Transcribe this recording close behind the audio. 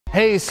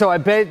Hey, so I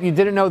bet you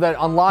didn't know that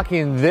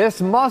unlocking this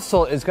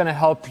muscle is gonna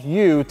help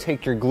you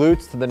take your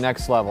glutes to the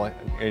next level.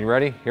 Are you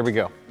ready? Here we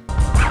go.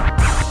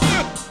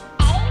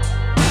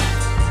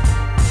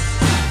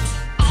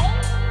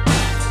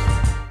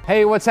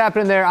 Hey, what's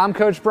happening there? I'm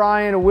Coach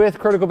Brian with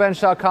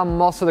Criticalbench.com.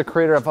 I'm also the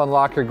creator of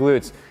Unlock Your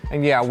Glutes.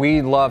 And yeah,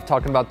 we love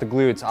talking about the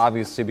glutes,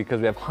 obviously,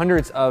 because we have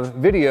hundreds of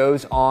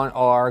videos on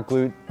our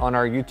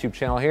YouTube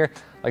channel here,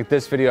 like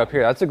this video up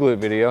here. That's a glute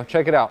video.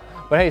 Check it out.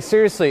 But hey,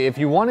 seriously, if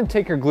you want to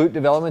take your glute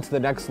development to the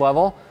next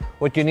level,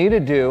 what you need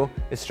to do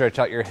is stretch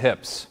out your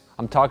hips.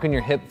 I'm talking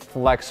your hip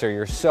flexor,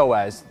 your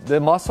psoas, the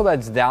muscle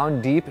that's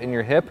down deep in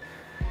your hip.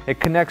 It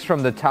connects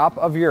from the top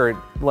of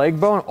your leg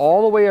bone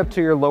all the way up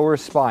to your lower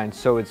spine.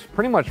 So it's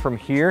pretty much from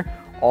here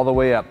all the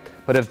way up.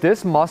 But if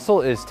this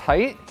muscle is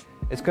tight,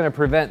 it's gonna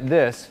prevent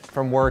this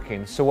from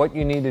working. So what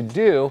you need to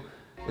do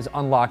is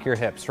unlock your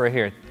hips right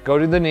here. Go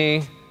to the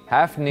knee,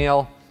 half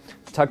kneel,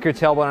 tuck your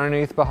tailbone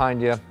underneath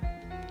behind you,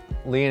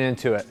 lean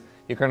into it.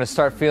 You're gonna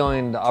start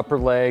feeling the upper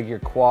leg, your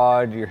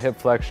quad, your hip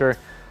flexor.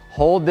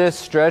 Hold this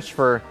stretch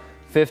for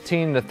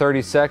 15 to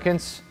 30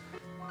 seconds.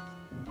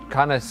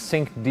 Kind of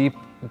sink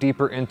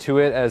deeper into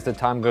it as the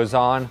time goes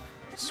on.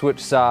 Switch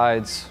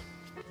sides,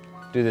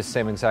 do the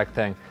same exact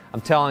thing.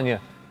 I'm telling you,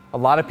 a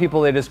lot of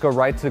people, they just go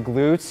right to the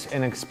glutes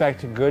and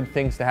expect good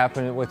things to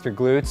happen with your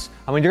glutes.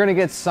 I mean, you're gonna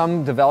get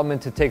some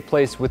development to take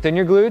place within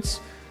your glutes,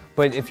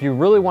 but if you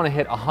really wanna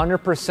hit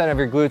 100% of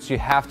your glutes, you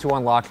have to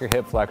unlock your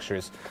hip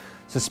flexors.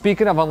 So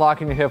speaking of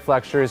unlocking your hip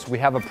flexors, we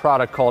have a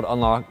product called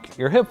Unlock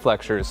Your Hip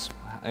Flexors.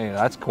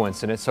 That's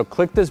coincidence. So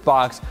click this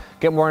box,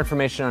 get more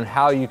information on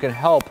how you can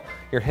help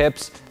your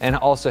hips and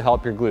also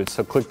help your glutes.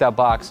 So click that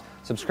box,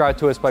 subscribe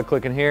to us by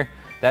clicking here.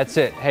 That's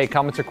it. Hey,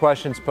 comments or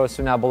questions, post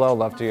them down below.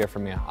 Love to hear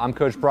from you. I'm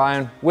Coach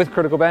Brian with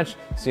Criticalbench.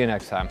 See you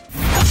next time.